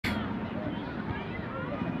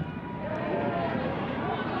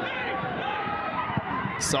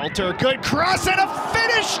Salter, good cross and a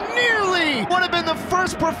finish nearly! Would have been the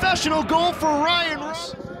first professional goal for Ryan.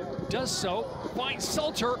 Does so, finds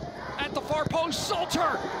Salter at the far post.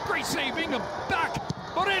 Salter, great save, Bingham back.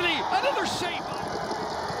 Borelli, another save.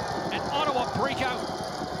 And Ottawa breakout.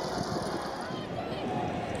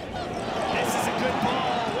 This is a good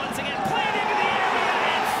ball. Once again, played into the area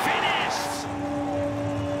and finished.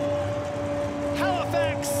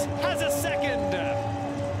 Halifax has a second.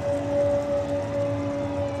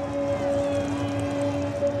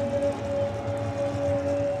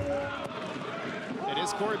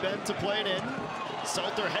 Corey Bent to play it in.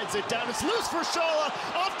 Salter heads it down. It's loose for Shala.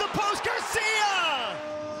 Off the post, Garcia!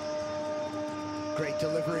 Great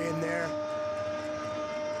delivery in there.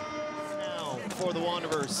 Now for the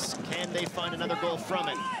Wanderers. Can they find another goal from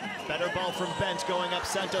it? Better ball from Bent going up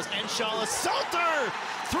Santos and Shala. Salter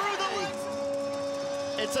through the loop.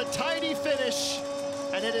 It's a tidy finish,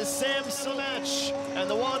 and it is Sam's match. And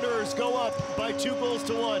the Wanderers go up by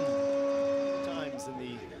 2-1. In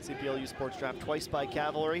the CPLU Sports Draft, twice by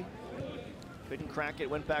Cavalry. Couldn't crack it,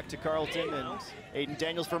 went back to Carleton, and Aiden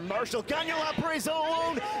Daniels for Marshall. Gagnon Lapare's all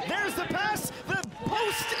alone. There's the pass. The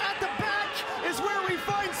post at the back is where we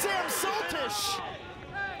find Sam Saltish.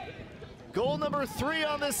 Goal number 3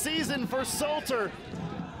 on the season for Salter.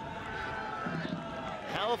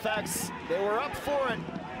 Halifax, they were up for it.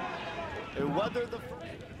 They weathered the...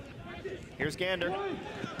 Here's Gander.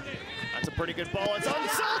 That's a pretty good ball. It's on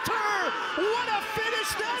Salter! What a finish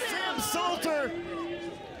that is! Sam Salter!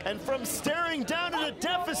 And from staring down at a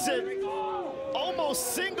deficit,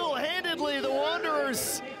 almost single-handedly, the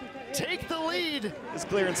Wanderers take the lead. His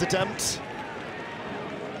clearance attempt.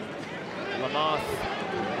 Lamoth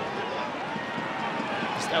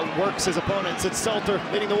just outworks his opponents. It's Salter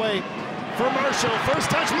leading the way for Marshall. First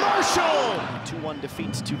touch, Marshall! 2-1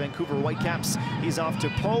 defeat to Vancouver Whitecaps. He's off to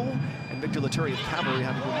Poe, and Victor Laturi of Cavalry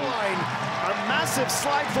having a line. A massive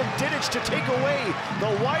slide from Diddich to take away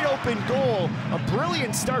the wide-open goal. A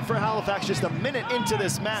brilliant start for Halifax just a minute into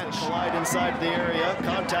this match. Collide inside the area,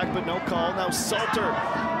 contact but no call. Now Salter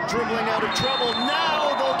dribbling out of trouble.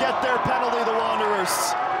 Now they'll get their penalty, the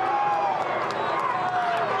Wanderers.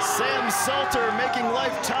 Sam Salter making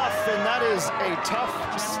life tough, and that is a tough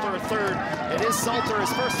for a third. It is Salter,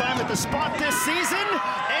 his first time at the spot this season,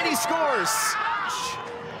 and he scores.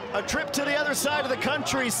 A trip to the other side of the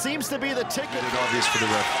country seems to be the ticket. Made it obvious for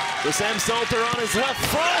the ref. The Sam Salter on his left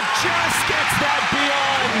foot just gets that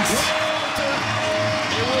beyond.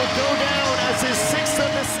 It will go down as his 6th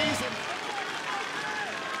of the season.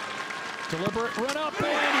 Deliberate run up,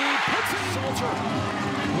 and he puts it. Salter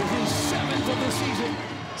with his 7th of the season.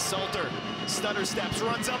 Salter, stutter steps,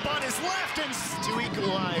 runs up on his left, and to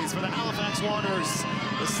equalize for the Halifax Wanderers.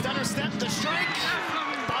 The stutter step, the strike,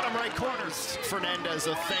 bottom right corners. Fernandez,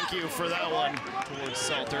 a thank you for that one. Towards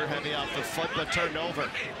Salter, heavy off the foot, but turned over.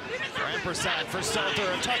 Rampersad for Salter,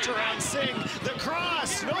 a touch around Singh. The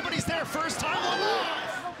cross, nobody's there, first time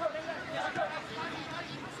alive.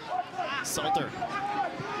 Salter.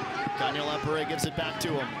 Gagnon Lapare gives it back to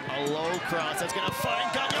him. A low cross, that's gonna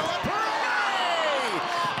find Gagnon Lapare!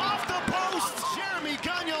 Off the post, Jeremy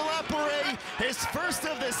Gagnon Lapare, his first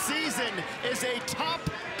of the season, is a top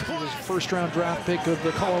class. First-round draft pick of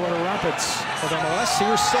the Colorado Rapids of MLS.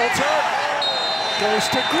 Here's Salter, goes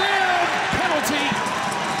to Graham, penalty.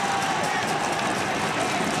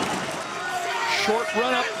 Short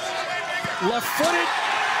run up, left-footed,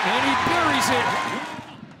 and he buries it.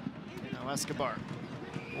 Now Escobar,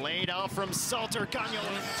 laid off from Salter. Gagnon.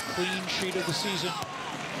 Clean sheet of the season.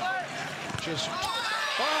 Just,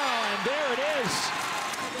 oh, and there it is.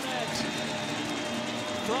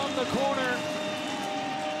 From the corner.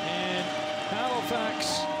 And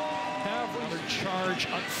Halifax have another charge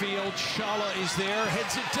upfield. Shala is there,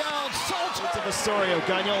 heads it down. Salter to Vasorio.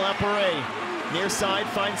 Gagnon Lapare near side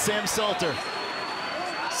finds Sam Salter.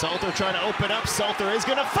 Salter trying to open up. Salter is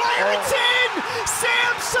going to fire. It's in!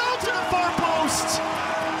 Sam Salter, far post.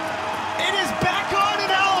 It is back on in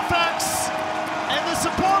Halifax. And the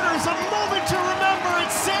supporters, a moment to remember.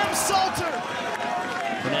 It's Sam Salter.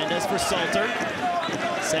 Fernandez for Salter.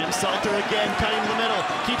 Sam Salter again, cutting in the middle.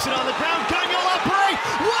 Keeps it on the ground. Gagnon Lapare.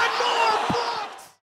 What